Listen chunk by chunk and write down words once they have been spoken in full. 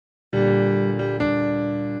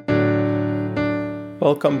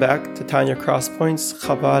Welcome back to Tanya Crosspoints,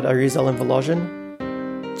 Chabad Arizal and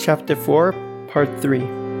Volozhin, Chapter 4, Part 3.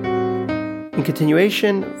 In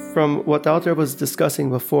continuation from what the author was discussing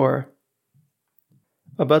before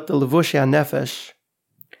about the Levushi Nefesh,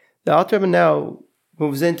 the author now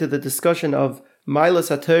moves into the discussion of Milas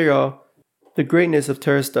HaTorah, the greatness of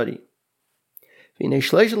Torah study. These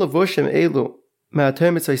three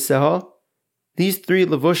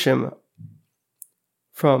Levushim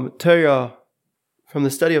from Torah, from the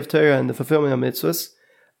study of Torah and the fulfillment of mitzvahs,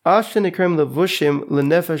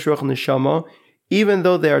 even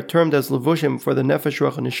though they are termed as levushim for the nefesh,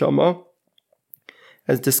 ruach, and neshama,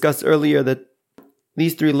 as discussed earlier, that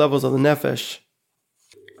these three levels of the nefesh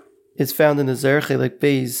is found in the Zer Chelek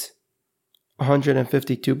Beis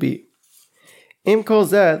 152b. Im kol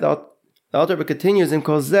zeh, the author continues, Im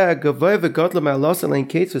kol zeh, gavoy v'godla ma'alas alein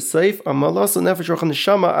kates v'seif, amalas nefesh, ruach, and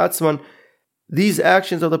neshama atzman. These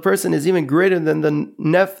actions of the person is even greater than the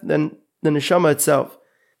neshama itself.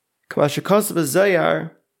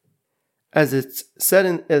 As it's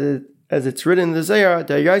said as it's written in the Zayar,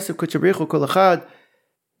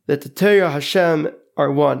 that the Torah Hashem are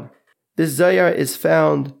one. This Zayar is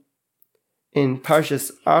found in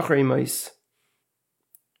Parshas Achrei Mos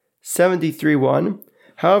 73:1.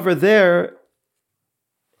 However, there,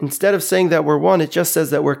 instead of saying that we're one, it just says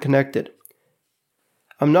that we're connected.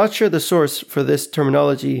 I'm not sure the source for this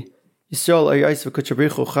terminology, however,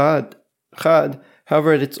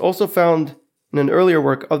 it's also found in an earlier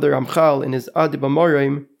work of the Ramchal in his Adi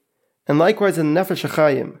B'Morim, and likewise in Nefesh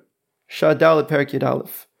HaChaim, Sha'adal Perik Yud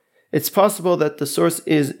Aleph. It's possible that the source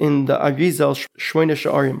is in the Arizal Shmoina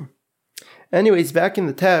Sha'arim. Anyways, back in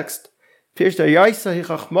the text, that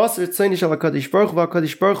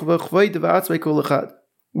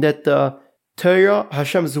the Torah,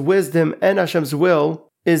 Hashem's wisdom, and Hashem's will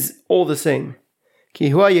is all the same.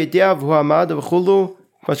 As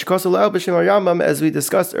we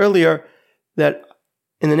discussed earlier, that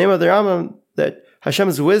in the name of the Rambam, that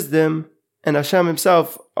Hashem's wisdom and Hashem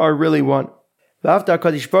himself are really one. Even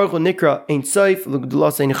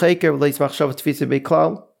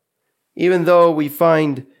though we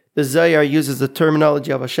find the Zayar uses the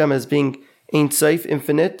terminology of Hashem as being Ein Sof,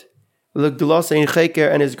 infinite,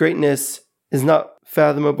 and his greatness is not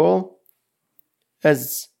fathomable,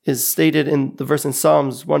 as is stated in the verse in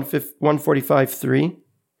Psalms 145:3.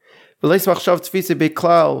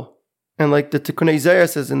 And like the Tikkunei Zayar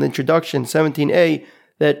says in the introduction, 17a,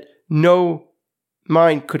 that no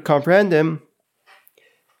mind could comprehend him.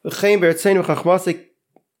 And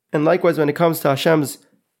likewise, when it comes to Hashem's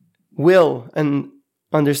will and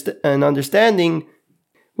understanding,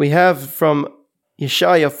 we have from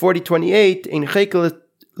Yeshaya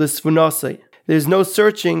 40:28, there's no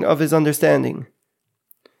searching of his understanding.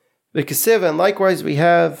 And likewise, we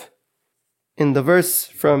have in the verse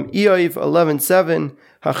from Eov 11:7,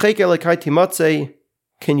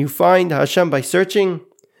 can you find Hashem by searching?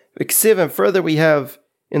 And further, we have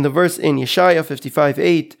in the verse in Yeshaya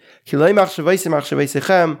 55:8,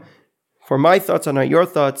 for my thoughts are not your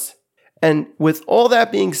thoughts. And with all that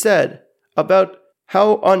being said about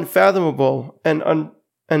how unfathomable and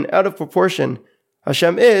out of proportion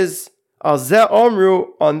Hashem is, al zeh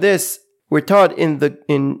omru, on this we're taught in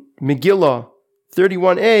Megillah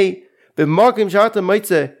 31a,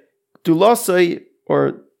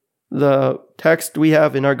 or the text we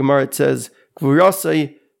have in our Gemara, it says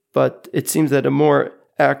Gvurasai, but it seems that a more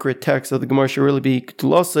accurate text of the Gemara should really be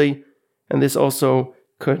Ktulasai, and this also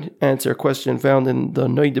could answer a question found in the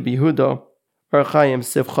Noida B'Yehuda, or HaChaim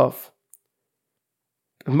Siv Chaf.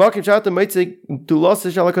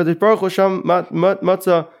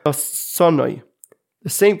 The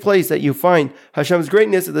same place that you find Hashem's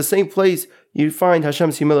greatness is the same place you find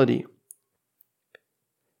Hashem's humility.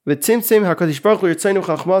 And Hashem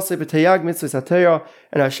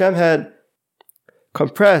had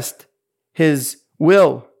compressed his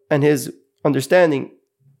will and his understanding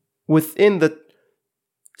within the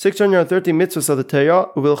 613 mitzvahs of the Torah,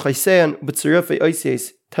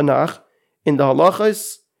 in the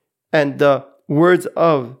halachas and the words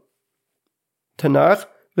of Tanakh,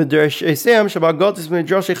 and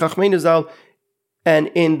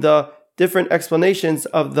in the different explanations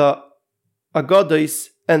of the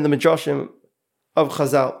Agados and the Midrashim of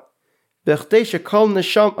Chazal.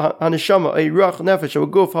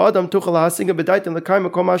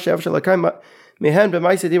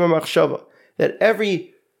 That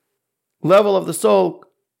every level of the soul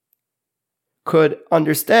could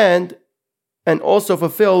understand and also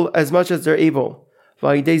fulfill as much as they're able.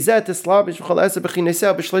 And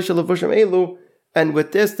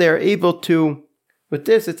with this, they are able to,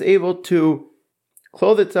 it's able to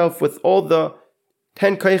clothe itself with all the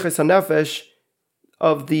 10 koiches hanefesh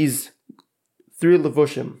of these 3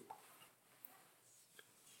 levushim.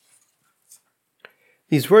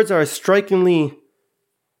 These words are strikingly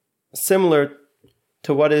similar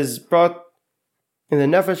to what is brought in the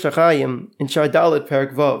Nefesh HaChaim in Shar Dalet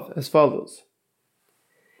Perek Vav as follows: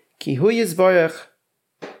 Ki hu yizvarech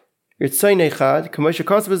yirtzayin echad, k'mo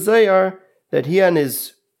shekatz b'zayar, that he and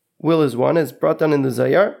his will is one, as brought down in the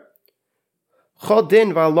Zayar. Chol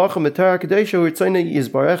din v'alacha m'Torah kadesha yirtzayin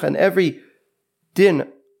yizvarech, and every din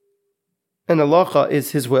and halacha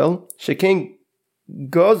is his will. Shekein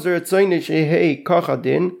Gozer tzayin shehei kacha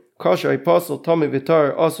din, kasha apostle Tomei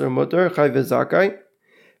v'tar aser mutar chay v'zakai.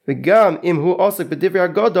 V'gam imhu osik b'divrei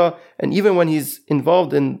Haggadah, and even when he's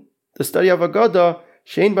involved in the study of Haggadah,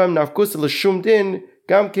 shein b'am nafkus l'shum din,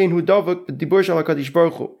 gam kein hu davuk b'dibur shel HaKadosh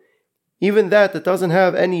Baruch Hu. Even that doesn't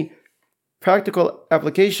have any practical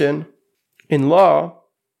application in law,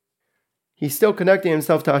 he's still connecting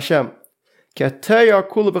himself to Hashem. Ki atayar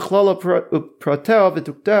kula b'chlala pratel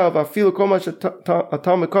v'tuktel v'afilu kol ma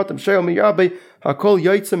she'atam mekotem she'el miyabei hakol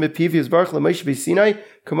yoytze mepiv yizbarach l'moshe b'sinai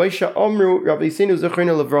k'may she'amru Rabbi Yisenu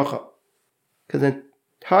zechrinu levracha. Because the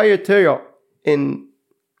entire Torah, in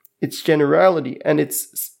its generality and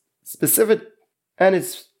its specific and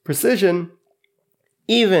its precision,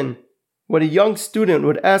 even what a young student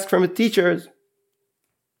would ask from a teacher,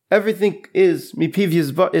 everything is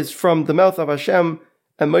mipiv is from the mouth of Hashem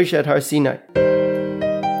and Moshe at Har Sinai.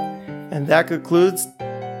 And that concludes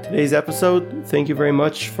today's episode. Thank you very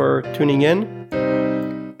much for tuning in.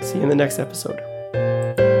 See you in the next episode.